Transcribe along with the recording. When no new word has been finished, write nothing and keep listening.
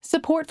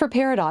Support for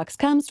Paradox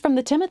comes from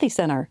the Timothy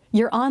Center,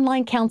 your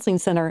online counseling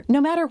center, no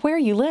matter where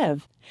you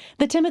live.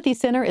 The Timothy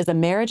Center is a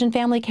marriage and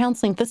family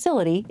counseling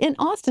facility in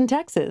Austin,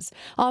 Texas,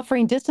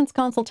 offering distance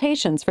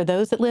consultations for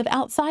those that live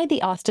outside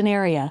the Austin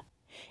area.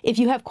 If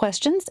you have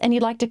questions and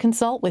you'd like to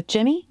consult with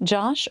Jimmy,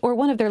 Josh, or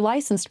one of their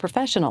licensed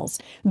professionals,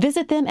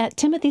 visit them at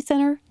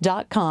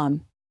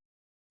timothycenter.com.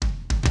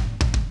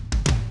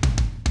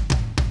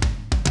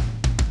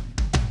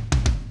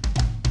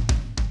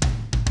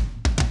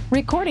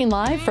 Recording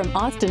live from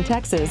Austin,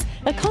 Texas,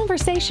 a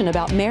conversation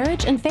about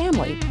marriage and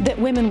family that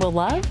women will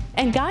love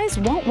and guys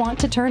won't want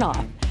to turn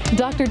off.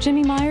 Dr.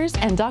 Jimmy Myers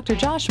and Dr.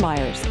 Josh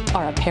Myers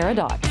are a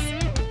paradox.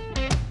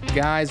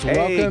 Guys,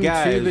 welcome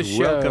to the show.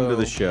 Welcome to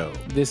the show.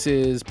 This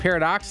is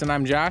Paradox, and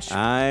I'm Josh.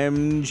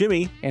 I'm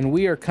Jimmy. And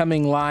we are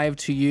coming live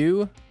to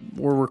you.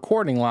 We're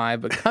recording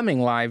live, but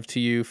coming live to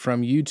you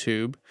from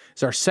YouTube.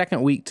 It's our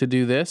second week to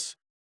do this.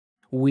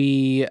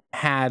 We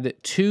had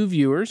 2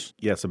 viewers.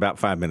 Yes, about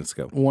 5 minutes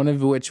ago. One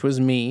of which was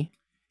me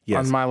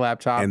on my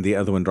laptop. And the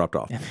other one dropped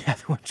off.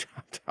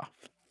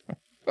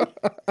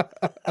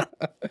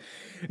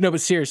 No, but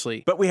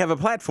seriously. But we have a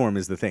platform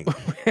is the thing.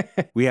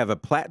 We have a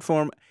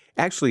platform.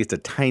 Actually, it's a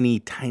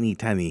tiny,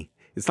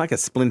 it's like a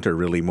splinter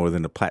really more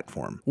than a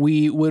platform.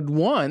 We would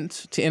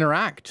want to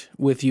interact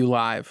with you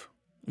live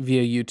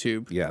via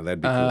YouTube. Yeah,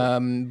 that'd be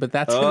cool. But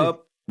that's...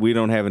 we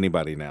don't have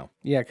anybody now.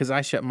 Yeah, because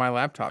I shut my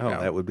laptop down.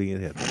 That would be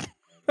it.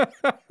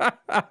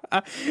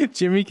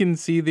 Jimmy can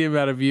see the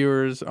amount of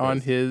viewers on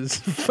his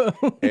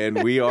phone.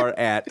 And we are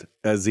at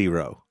a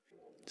 0.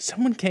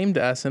 Someone came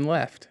to us and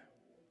left.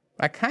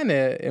 I kind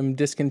of am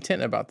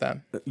discontent about that.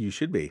 You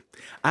should be.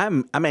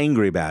 I'm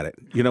angry about it.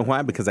 You know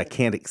why? Because I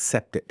can't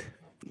accept it.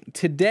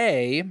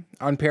 Today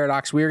on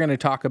Paradox, we're going to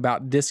talk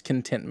about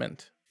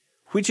discontentment.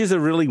 Which is a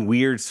really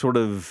weird sort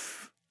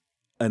of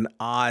an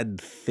odd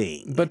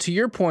thing. But to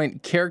your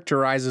point,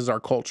 characterizes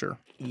our culture.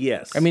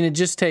 Yes. I mean, it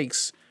just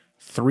takes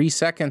 3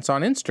 seconds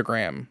on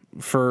Instagram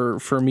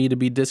for me to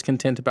be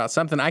discontent about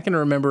something. I can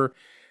remember,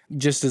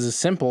 just as a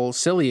simple,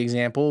 silly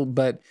example,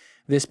 but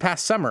this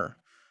past summer,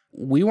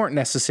 we weren't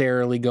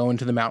necessarily going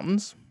to the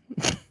mountains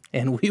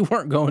and we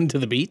weren't going to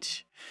the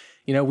beach.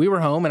 You know, we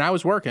were home and I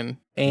was working,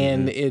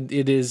 and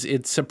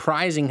it's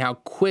surprising how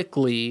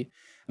quickly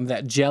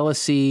that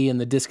jealousy and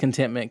the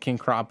discontentment can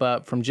crop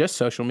up from just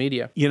social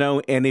media. You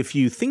know, and if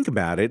you think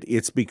about it,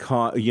 it's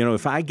because, you know,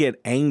 if I get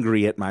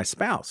angry at my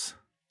spouse,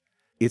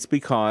 it's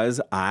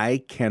because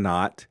I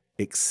cannot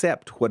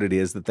accept what it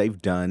is that they've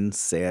done,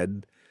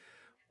 said,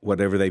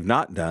 whatever they've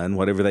not done,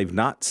 whatever they've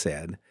not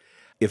said.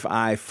 If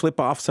I flip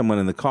off someone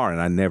in the car,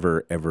 and I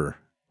never, ever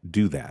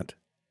do that,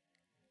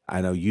 I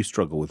know you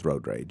struggle with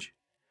road rage.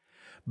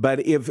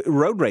 But if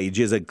road rage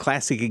is a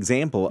classic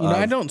example of...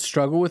 I don't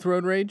struggle with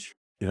road rage.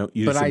 You know,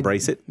 you just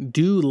embrace it? I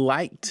do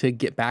like to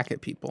get back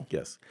at people.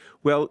 Yes.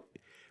 Well,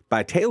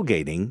 by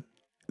tailgating,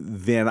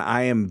 then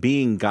I am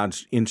being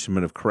God's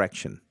instrument of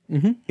correction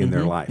in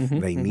their life.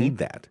 They need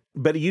that.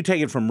 But you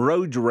take it from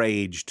road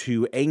rage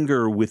to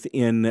anger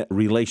within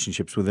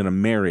relationships, within a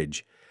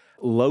marriage,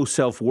 low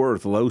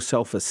self-worth, low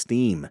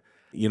self-esteem.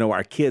 You know,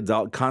 our kids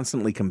all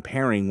constantly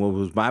comparing what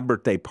was my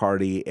birthday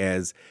party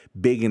as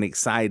big and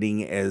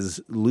exciting as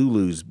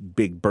Lulu's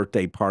big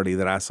birthday party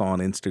that I saw on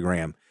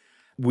Instagram.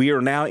 We are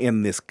now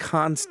in this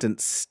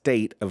constant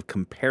state of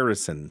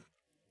comparison,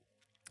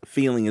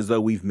 feeling as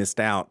though we've missed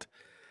out.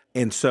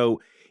 And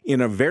so in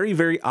a very,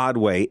 very odd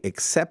way,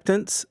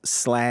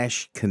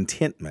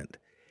 acceptance/contentment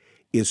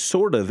is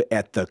sort of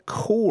at the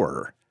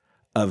core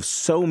of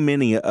so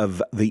many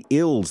of the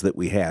ills that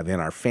we have in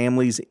our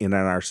families and in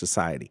our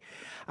society.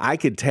 I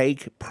could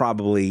take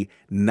probably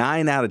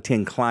 9 out of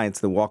 10 clients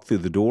that walk through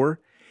the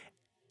door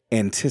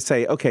and to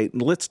say, okay,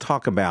 let's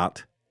talk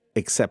about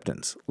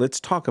acceptance. Let's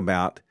talk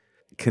about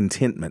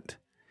contentment.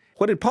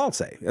 What did Paul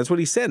say? That's what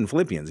he said in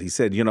Philippians. He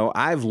said, you know,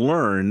 I've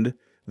learned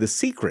the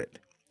secret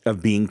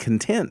of being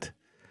content.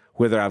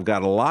 Whether I've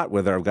got a lot,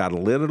 whether I've got a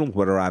little,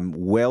 whether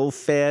I'm well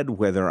fed,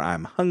 whether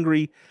I'm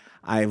hungry,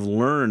 I've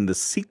learned the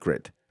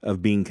secret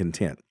of being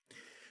content.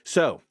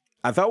 So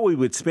I thought we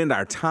would spend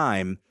our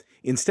time,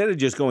 instead of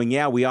just going,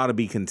 yeah, we ought to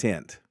be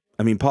content.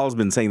 I mean, Paul's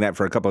been saying that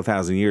for a couple of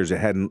thousand years. It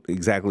hadn't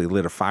exactly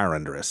lit a fire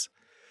under us.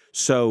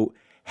 So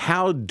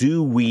how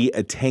do we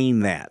attain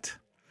that?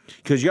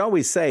 Because you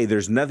always say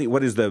there's nothing,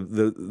 what is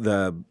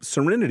the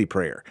serenity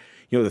prayer?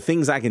 You know, the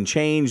things I can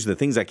change, the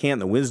things I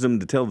can't, the wisdom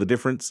to tell the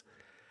difference.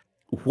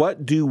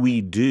 What do we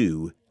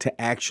do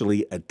to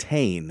actually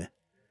attain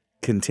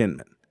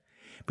contentment?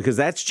 Because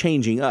that's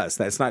changing us.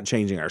 That's not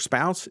changing our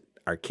spouse,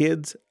 our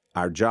kids,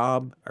 our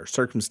job, our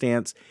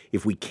circumstance.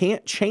 If we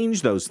can't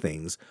change those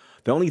things,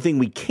 the only thing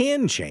we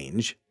can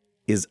change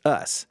is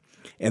us.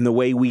 And the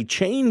way we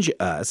change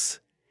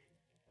us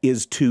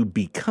is to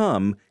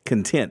become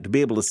content, to be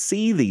able to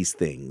see these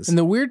things. And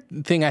the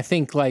weird thing, I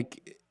think,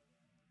 like,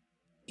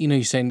 you know,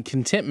 you're saying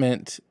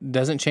contentment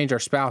doesn't change our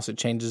spouse, it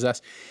changes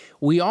us.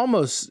 We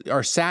almost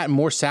are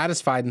more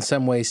satisfied in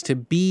some ways to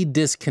be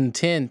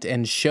discontent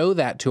and show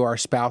that to our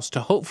spouse to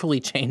hopefully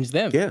change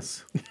them.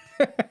 Yes.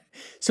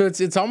 So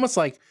it's almost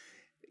like,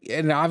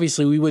 and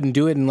obviously we wouldn't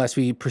do it unless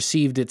we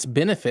perceived its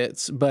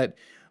benefits, but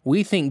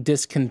we think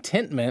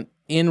discontentment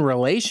in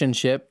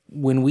relationship,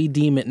 when we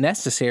deem it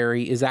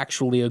necessary, is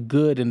actually a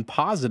good and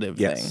positive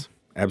thing. Yes,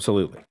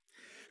 absolutely.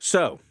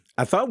 So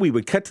I thought we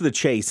would cut to the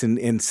chase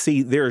and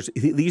see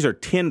these are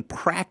 10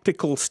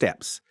 practical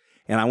steps.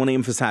 And I want to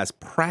emphasize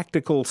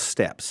practical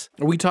steps.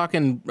 Are we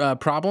talking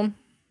problem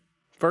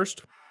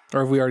first?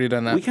 Or have we already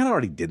done that? We kind of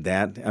already did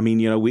that. I mean,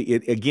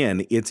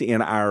 it's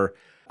in our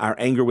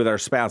anger with our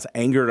spouse,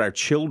 anger at our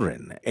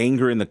children,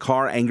 anger in the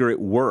car, anger at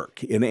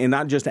work. And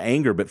not just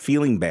anger, but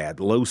feeling bad,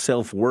 low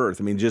self-worth.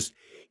 I mean,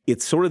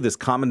 it's sort of this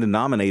common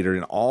denominator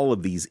in all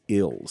of these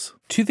ills.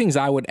 Two things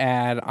I would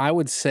add. I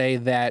would say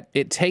that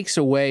it takes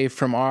away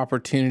from our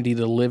opportunity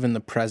to live in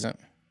the present,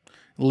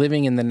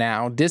 living in the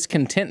now.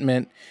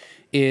 Discontentment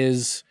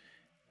is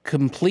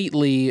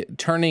completely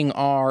turning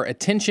our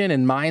attention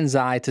and mind's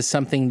eye to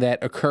something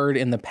that occurred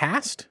in the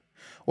past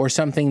or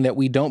something that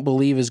we don't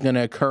believe is going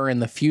to occur in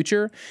the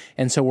future.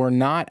 And so we're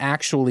not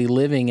actually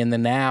living in the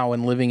now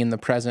and living in the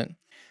present.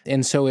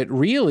 And so it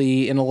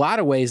really, in a lot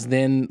of ways,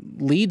 then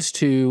leads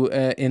to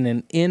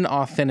an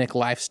inauthentic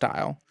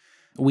lifestyle.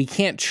 We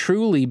can't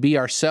truly be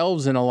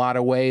ourselves in a lot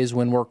of ways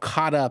when we're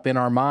caught up in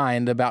our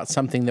mind about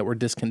something that we're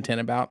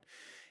discontent about.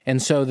 And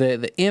so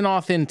the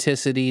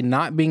inauthenticity,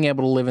 not being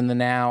able to live in the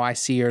now, I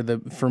see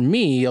for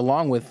me,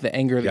 along with the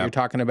anger that you're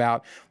talking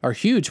about, are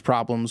huge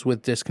problems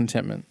with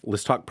discontentment.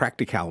 Let's talk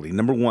practicality.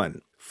 Number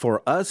one,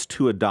 for us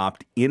to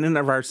adopt in and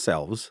of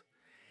ourselves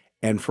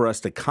and for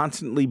us to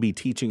constantly be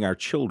teaching our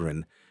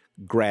children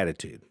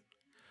gratitude.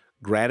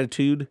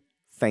 Gratitude,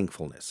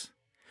 thankfulness.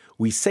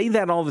 We say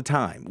that all the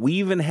time. We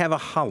even have a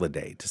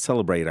holiday to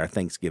celebrate our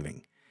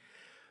Thanksgiving.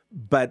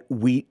 But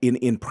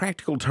in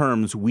practical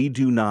terms, we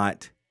do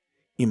not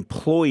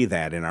employ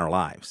that in our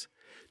lives.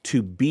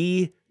 To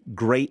be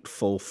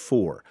grateful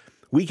for.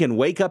 We can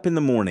wake up in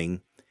the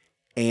morning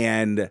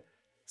and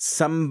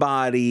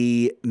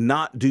somebody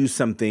not do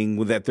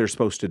something that they're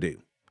supposed to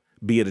do,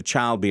 be it a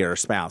child, be it our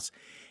spouse,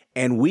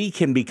 and we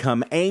can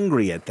become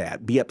angry at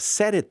that, be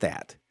upset at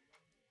that.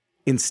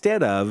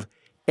 Instead of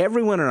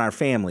everyone in our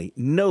family,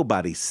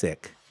 nobody's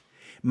sick.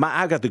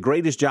 I've got the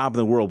greatest job in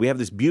the world. We have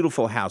this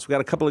beautiful house. We've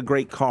got a couple of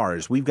great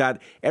cars.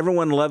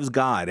 Everyone loves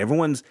God.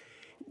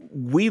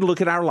 We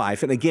look at our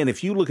life, and again,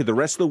 if you look at the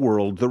rest of the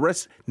world,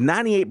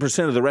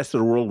 98% of the rest of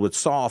the world would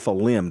saw off a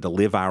limb to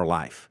live our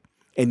life.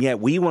 And yet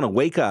we want to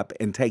wake up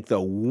and take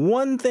the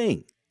one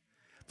thing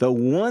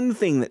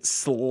that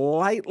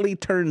slightly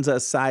turns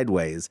us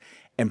sideways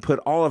and put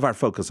all of our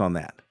focus on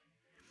that.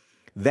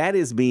 That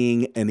is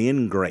being an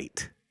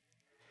ingrate.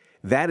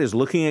 That is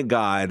looking at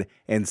God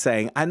and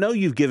saying, I know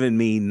you've given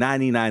me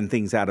 99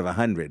 things out of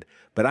 100,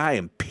 but I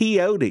am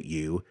PO'd at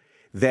you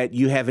that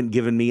you haven't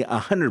given me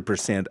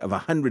 100% of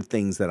 100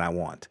 things that I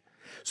want.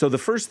 So the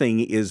first thing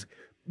is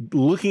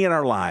looking at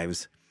our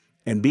lives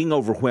and being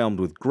overwhelmed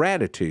with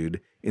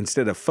gratitude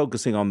instead of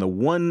focusing on the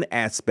one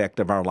aspect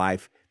of our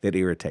life that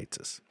irritates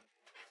us.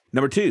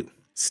 Number two,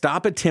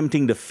 stop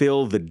attempting to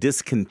fill the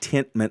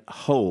discontentment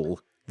hole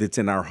that's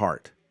in our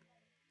heart.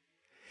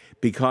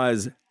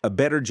 Because a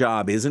better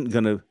job isn't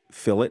going to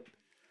fill it.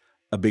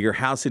 A bigger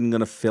house isn't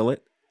going to fill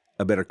it.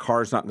 A better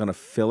car is not going to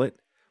fill it.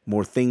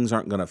 More things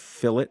aren't going to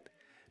fill it.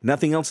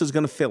 Nothing else is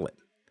going to fill it.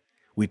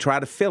 We try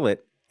to fill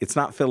it. It's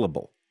not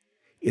fillable.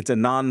 It's a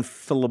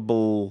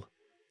non-fillable.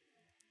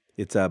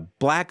 It's a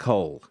black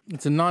hole.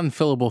 It's a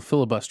non-fillable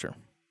filibuster.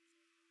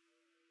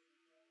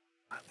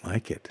 I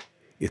like it.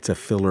 It's a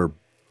filler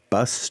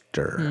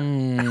buster.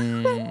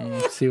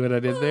 See what I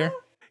did there?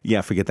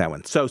 Yeah, forget that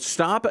one. So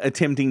stop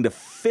attempting to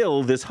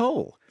fill this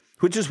hole,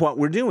 which is what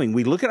we're doing.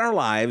 We look at our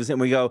lives and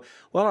we go,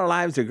 well, our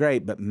lives are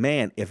great, but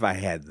man, if I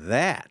had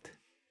that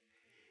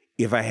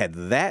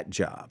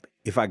job,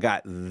 if I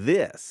got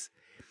this,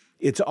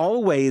 we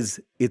always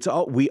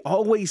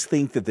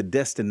think that the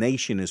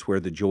destination is where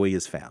the joy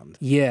is found.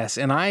 Yes,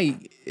 and I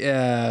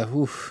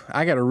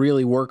got to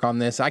really work on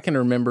this. I can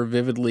remember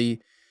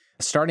vividly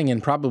starting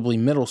in probably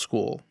middle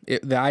school.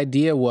 The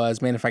idea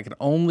was, man, if I could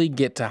only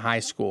get to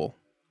high school,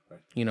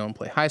 and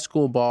play high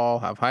school ball,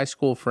 have high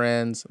school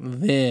friends,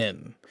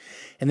 and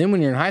then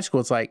when you're in high school,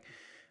 it's like,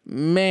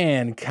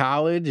 man,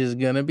 college is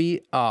going to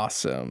be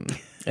awesome.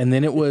 And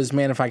then it was,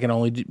 man, if I can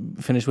only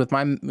finish with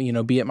my,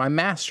 be at my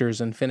master's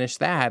and finish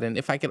that. And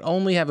if I could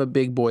only have a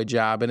big boy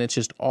job, and it's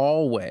just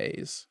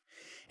always.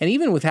 And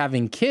even with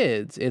having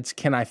kids, it's,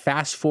 can I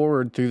fast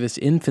forward through this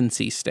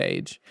infancy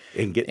stage?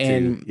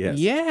 And yes.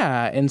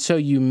 Yeah. And so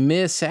you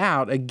miss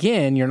out.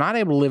 Again, you're not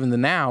able to live in the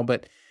now,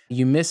 but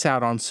you miss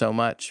out on so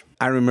much.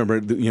 I remember,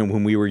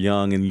 when we were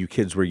young and you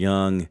kids were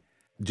young,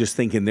 just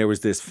thinking there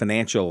was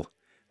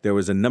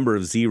a number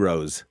of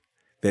zeros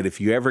that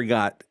if you ever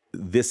got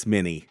this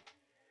many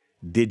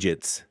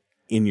digits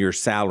in your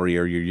salary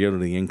or your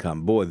yearly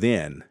income, boy,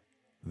 then,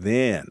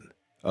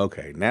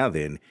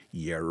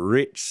 you're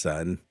rich,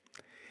 son.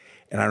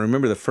 And I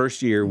remember the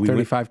first year we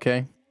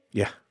 35K?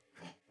 Yeah.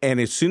 And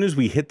as soon as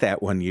we hit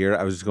that one year,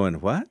 I was going,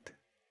 what?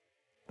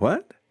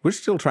 We're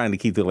still trying to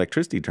keep the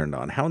electricity turned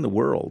on. How in the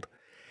world?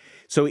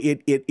 So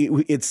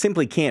it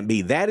simply can't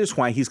be. That is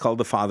why he's called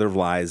the father of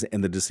lies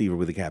and the deceiver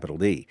with a capital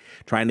D,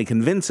 trying to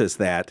convince us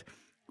that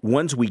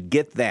once we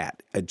get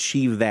that,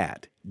 achieve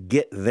that,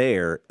 get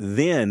there,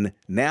 then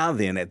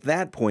at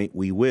that point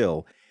we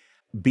will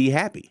be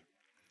happy.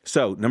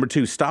 So, number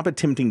 2, stop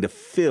attempting to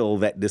fill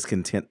that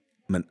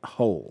discontentment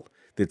hole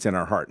that's in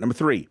our heart. Number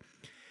 3,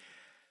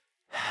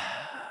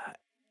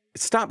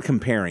 stop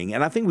comparing.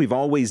 And I think we've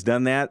always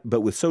done that,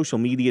 but with social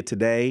media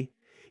today,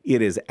 it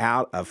is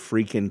out of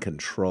freaking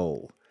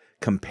control.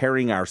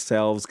 Comparing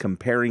ourselves,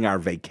 comparing our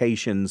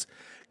vacations,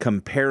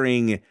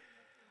 comparing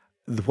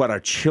what our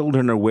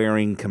children are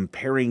wearing,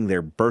 comparing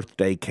their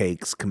birthday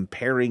cakes,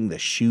 comparing the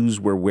shoes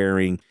we're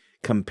wearing,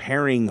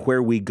 comparing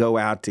where we go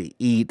out to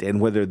eat and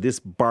whether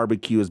this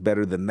barbecue is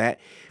better than that.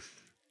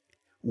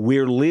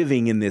 We're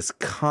living in this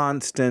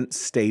constant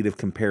state of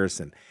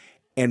comparison.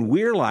 And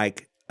we're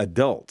like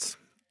adults.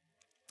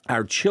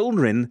 Our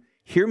children,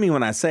 hear me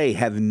when I say,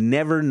 have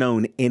never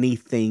known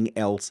anything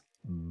else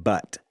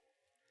but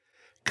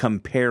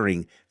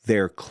comparing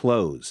their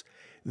clothes,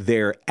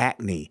 their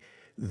acne,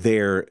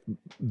 their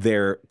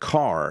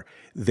car,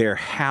 their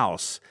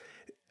house.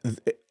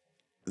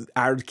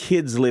 Our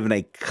kids live in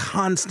a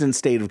constant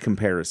state of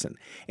comparison.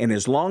 And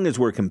as long as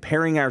we're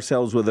comparing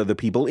ourselves with other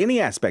people, any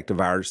aspect of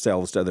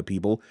ourselves to other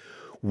people,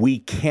 we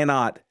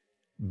cannot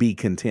be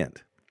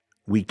content.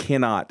 We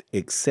cannot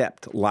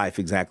accept life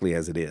exactly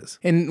as it is.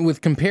 And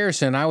with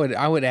comparison, I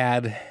would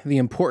add the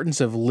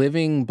importance of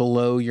living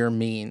below your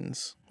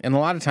means. And a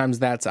lot of times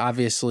that's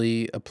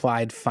obviously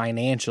applied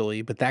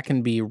financially, but that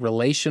can be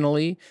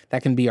relationally,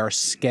 that can be our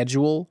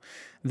schedule,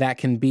 that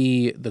can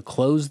be the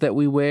clothes that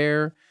we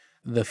wear,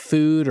 the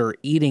food or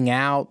eating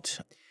out.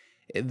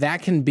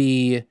 That can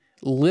be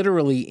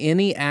literally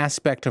any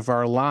aspect of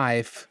our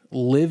life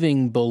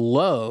living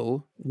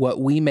below what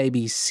we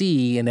maybe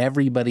see in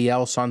everybody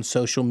else on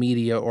social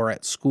media or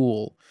at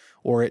school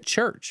or at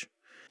church.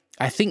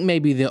 I think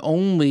maybe the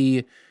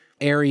only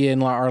area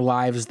in our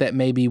lives that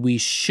maybe we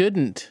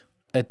shouldn't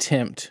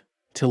attempt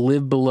to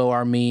live below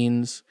our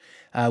means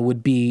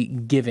would be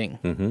giving.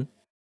 Mm-hmm.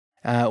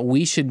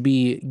 We should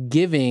be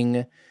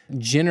giving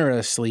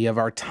generously of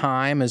our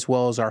time as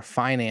well as our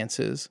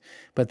finances.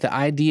 But the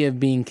idea of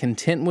being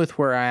content with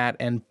where we're at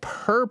and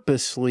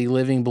purposely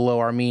living below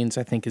our means,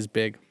 I think, is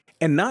big.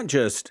 And not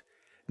just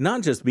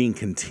being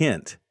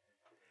content.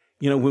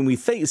 You know, when we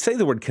say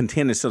the word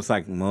content, it's just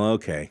like, well,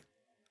 okay,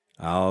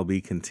 I'll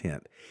be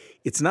content.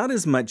 It's not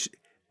as much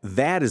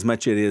that as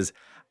much it is,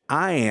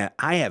 I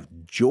have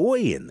joy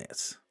in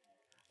this.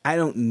 I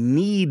don't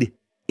need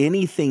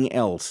anything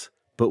else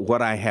but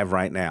what I have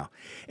right now.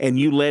 And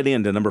you led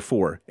into number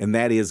 4, and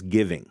that is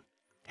giving.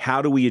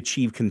 How do we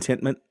achieve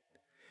contentment?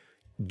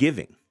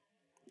 Giving.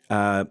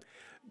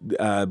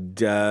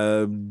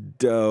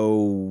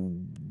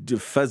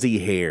 Fuzzy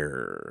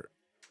hair.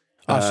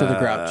 Oscar the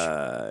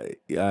Grouch.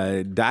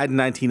 Died in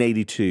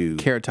 1982.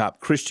 Carrot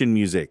Top. Christian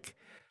music.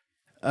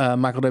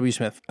 Michael W.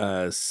 Smith.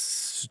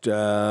 Rich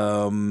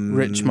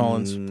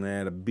Mullins.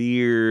 Had a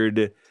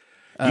beard.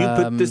 You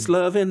put this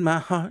love in my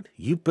heart.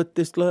 You put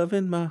this love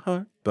in my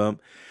heart.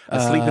 Bump.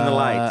 Asleep in the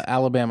Light.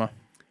 Alabama.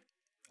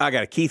 I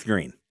got it. Keith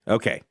Green.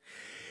 Okay.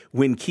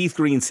 When Keith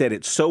Green said,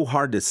 it's so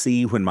hard to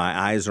see when my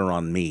eyes are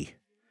on me.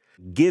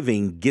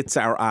 Giving gets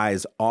our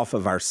eyes off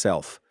of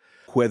ourself,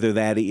 whether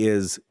that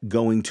is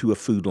going to a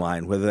food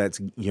line, whether that's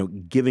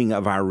giving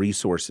of our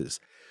resources.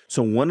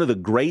 So one of the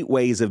great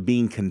ways of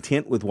being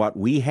content with what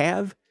we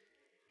have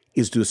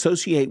is to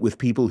associate with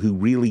people who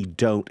really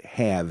don't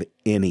have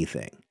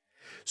anything.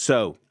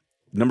 So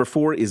number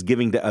 4 is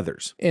giving to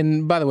others.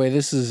 And by the way,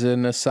 this is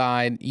an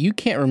aside. You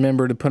can't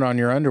remember to put on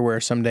your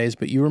underwear some days,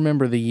 but you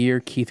remember the year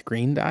Keith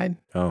Green died?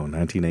 Oh,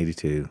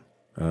 1982.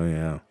 Oh,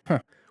 yeah. Huh.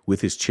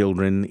 With his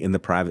children in the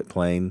private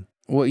plane.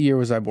 What year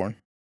was I born?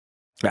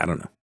 I don't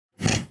know.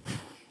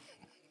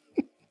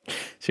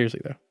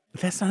 Seriously, though. But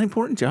that's not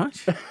important,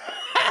 Josh.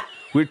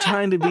 We're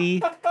trying to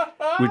be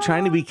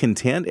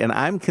content, and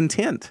I'm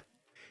content.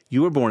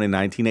 You were born in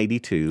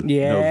 1982,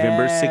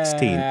 November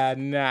 16th.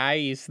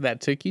 Nice. That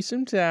took you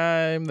some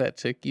time.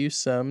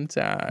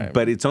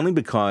 But it's only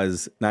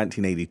because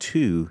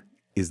 1982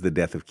 is the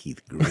death of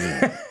Keith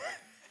Green,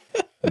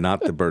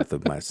 not the birth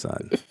of my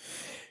son.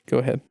 Go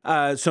ahead.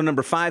 So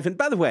number 5, and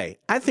by the way,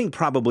 I think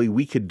probably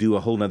we could do a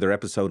whole nother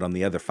episode on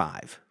the other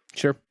 5.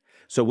 Sure.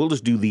 So we'll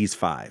just do these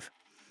 5.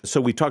 So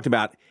we talked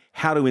about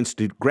how to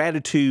institute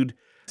gratitude.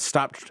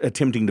 Stop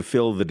attempting to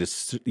fill the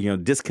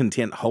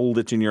discontent hole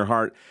that's in your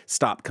heart.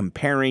 Stop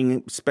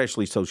comparing,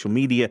 especially social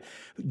media.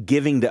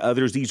 Giving to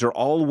others. These are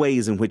all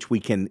ways in which we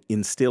can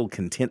instill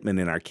contentment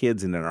in our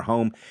kids and in our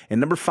home. And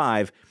number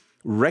 5,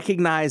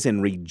 recognize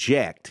and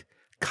reject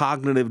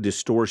cognitive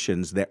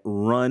distortions that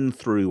run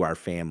through our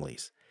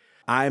families.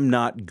 I'm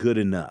not good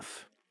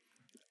enough.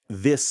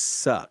 This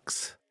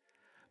sucks,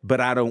 but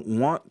I don't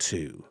want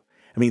to.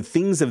 I mean,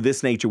 things of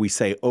this nature we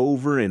say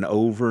over and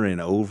over and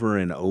over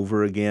and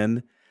over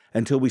again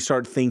until we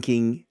start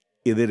thinking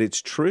that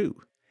it's true.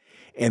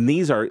 And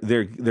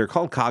they're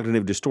called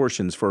cognitive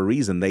distortions for a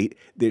reason.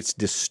 It's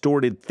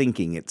distorted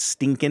thinking. It's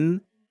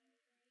stinking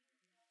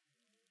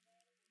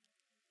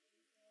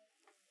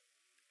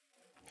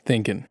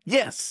thinking.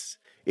 Yes,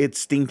 it's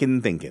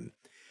stinking thinking.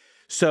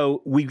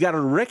 So we've got to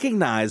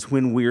recognize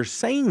when we're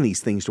saying these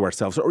things to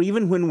ourselves, or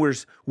even when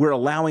we're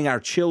allowing our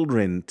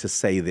children to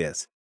say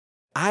this.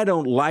 I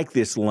don't like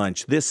this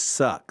lunch. This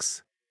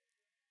sucks.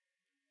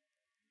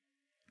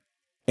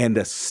 And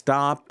to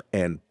stop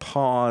and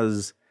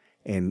pause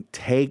and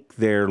take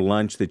their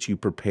lunch that you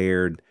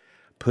prepared,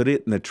 put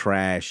it in the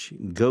trash,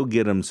 go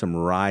get them some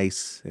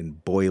rice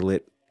and boil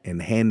it and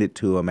hand it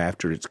to them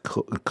after it's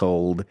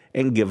cold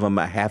and give them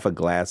a half a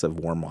glass of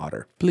warm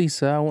water. Please,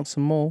 sir, I want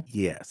some more.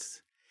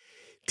 Yes.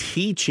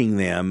 Teaching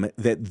them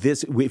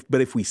that but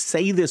if we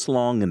say this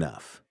long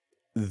enough,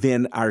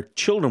 then our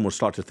children will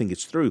start to think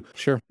it's true.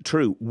 Sure.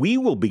 True. We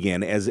will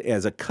begin as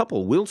a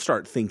couple, we'll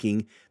start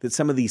thinking that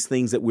some of these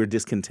things that we're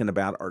discontent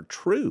about are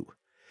true.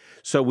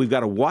 So we've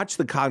got to watch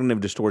the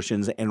cognitive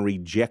distortions and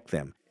reject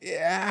them.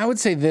 I would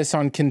say this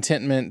on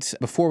contentment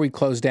before we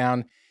close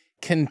down.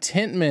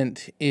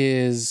 Contentment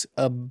is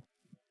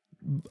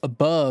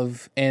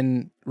above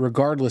and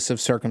regardless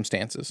of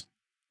circumstances.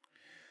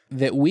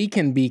 That we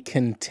can be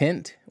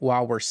content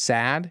while we're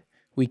sad.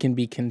 We can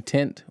be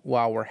content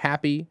while we're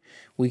happy.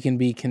 We can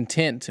be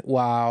content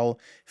while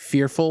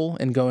fearful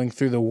and going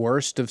through the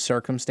worst of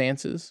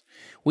circumstances.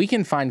 We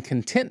can find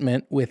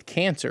contentment with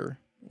cancer.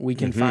 We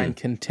can find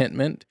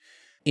contentment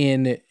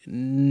in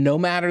no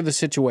matter the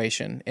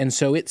situation. And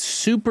so it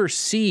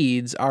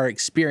supersedes our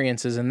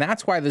experiences. And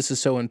that's why this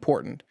is so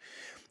important.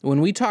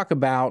 When we talk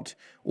about,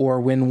 or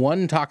when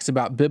one talks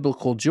about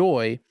biblical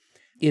joy,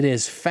 it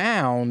is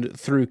found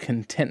through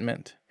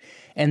contentment.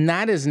 And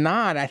that is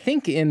not, I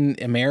think in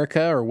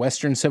America or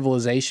Western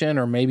civilization,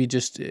 or maybe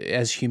just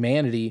as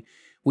humanity,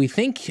 we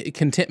think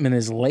contentment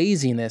is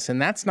laziness,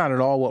 and that's not at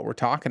all what we're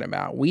talking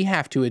about. We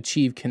have to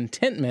achieve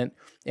contentment,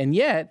 and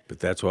yet... But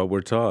that's what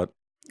we're taught.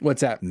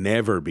 What's that?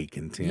 Never be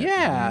content.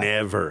 Yeah.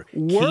 Never.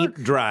 Keep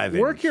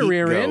driving. Work your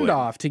rear end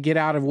off to get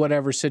out of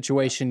whatever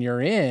situation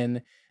you're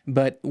in,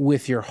 but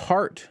with your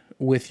heart,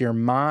 with your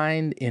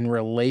mind, in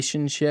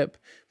relationship,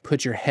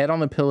 put your head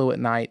on the pillow at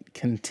night,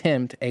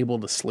 content, able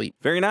to sleep.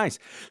 Very nice.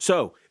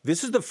 So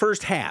this is the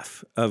first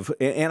half of,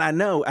 and I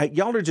know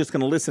y'all are just going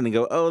to listen and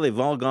go, oh, they've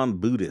all gone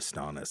Buddhist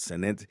on us.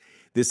 And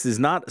this is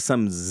not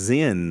some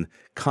Zen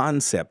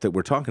concept that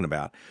we're talking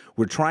about.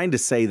 We're trying to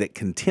say that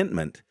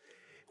contentment,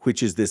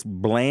 which is this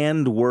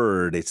bland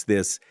word, it's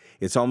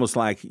almost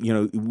like,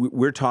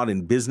 we're taught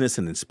in business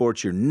and in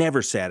sports, you're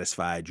never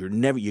satisfied.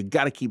 You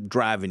got to keep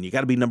driving. You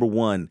got to be number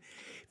one.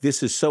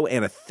 This is so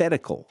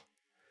antithetical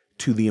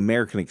to the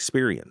American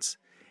experience.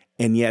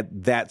 And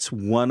yet that's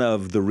one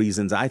of the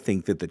reasons I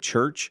think that the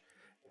church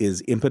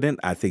is impotent.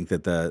 I think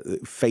that the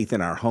faith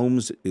in our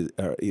homes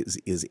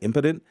is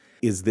impotent,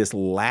 is this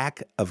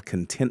lack of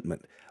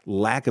contentment,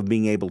 lack of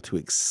being able to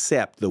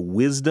accept the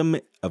wisdom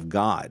of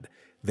God,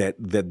 that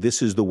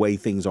this is the way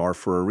things are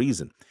for a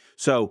reason.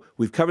 So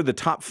we've covered the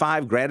top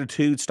 5: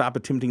 gratitude, stop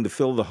attempting to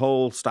fill the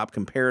hole, stop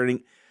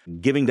comparing,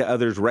 giving to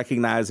others,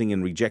 recognizing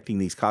and rejecting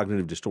these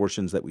cognitive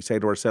distortions that we say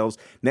to ourselves.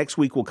 Next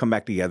week, we'll come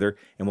back together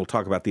and we'll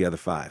talk about the other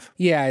 5.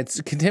 Yeah,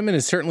 contentment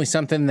is certainly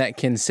something that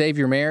can save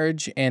your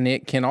marriage, and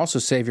it can also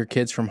save your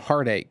kids from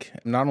heartache,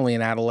 not only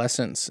in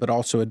adolescence, but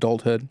also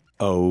adulthood.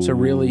 Oh, so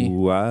really,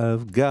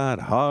 I've got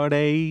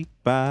heartache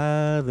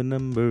by the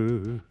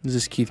number. Is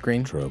this Keith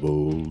Green?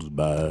 Troubles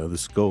by the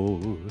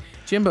score.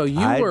 Jimbo, you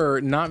were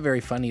not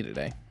very funny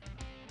today.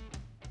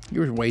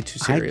 You were way too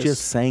serious. I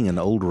just sang an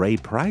old Ray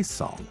Price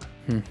song.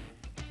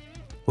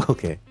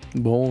 Okay.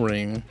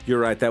 Boring. You're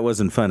right. That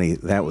wasn't funny.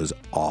 That was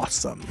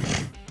awesome.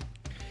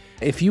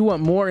 If you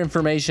want more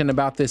information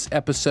about this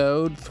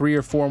episode, 3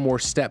 or 4 more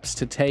steps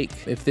to take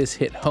if this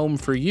hit home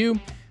for you,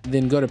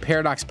 then go to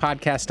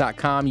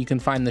paradoxpodcast.com. You can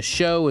find the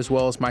show as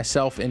well as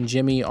myself and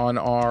Jimmy on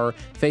our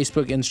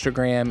Facebook,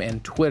 Instagram,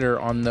 and Twitter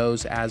on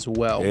those as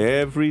well.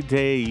 Every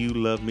day you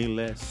love me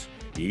less.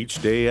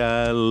 Each day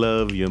I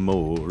love you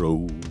more.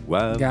 Oh,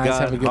 I've Guys,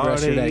 got have a good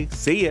rest of your day.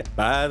 See it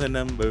by the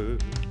number.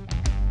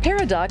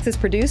 Paradox is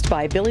produced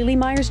by Billy Lee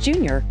Myers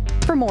Jr.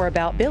 For more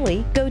about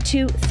Billy, go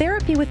to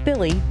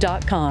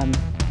therapywithbilly.com.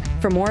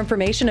 For more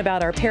information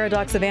about our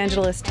Paradox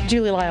evangelist,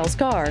 Julie Lyles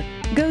Carr,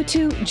 go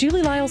to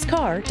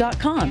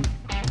julielylescarr.com.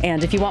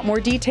 And if you want more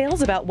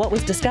details about what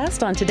was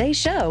discussed on today's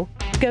show,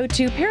 go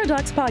to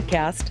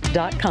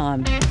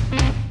paradoxpodcast.com.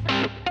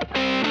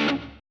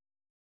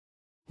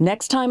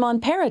 Next time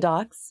on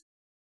Paradox.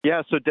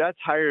 Yeah, so Dad's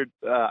Hired,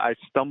 I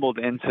stumbled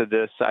into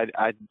this.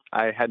 I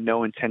had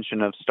no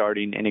intention of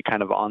starting any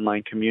kind of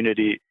online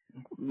community.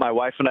 My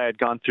wife and I had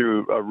gone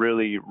through a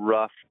really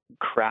rough,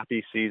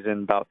 crappy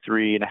season about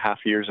 3.5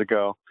 years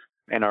ago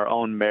in our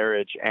own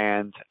marriage,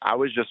 and I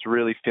was just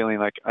really feeling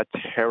like a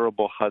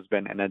terrible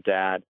husband and a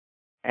dad.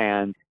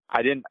 And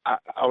I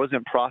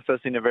wasn't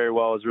processing it very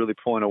well. I was really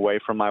pulling away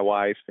from my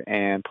wife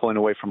and pulling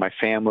away from my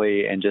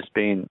family, and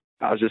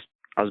I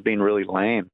was being really lame.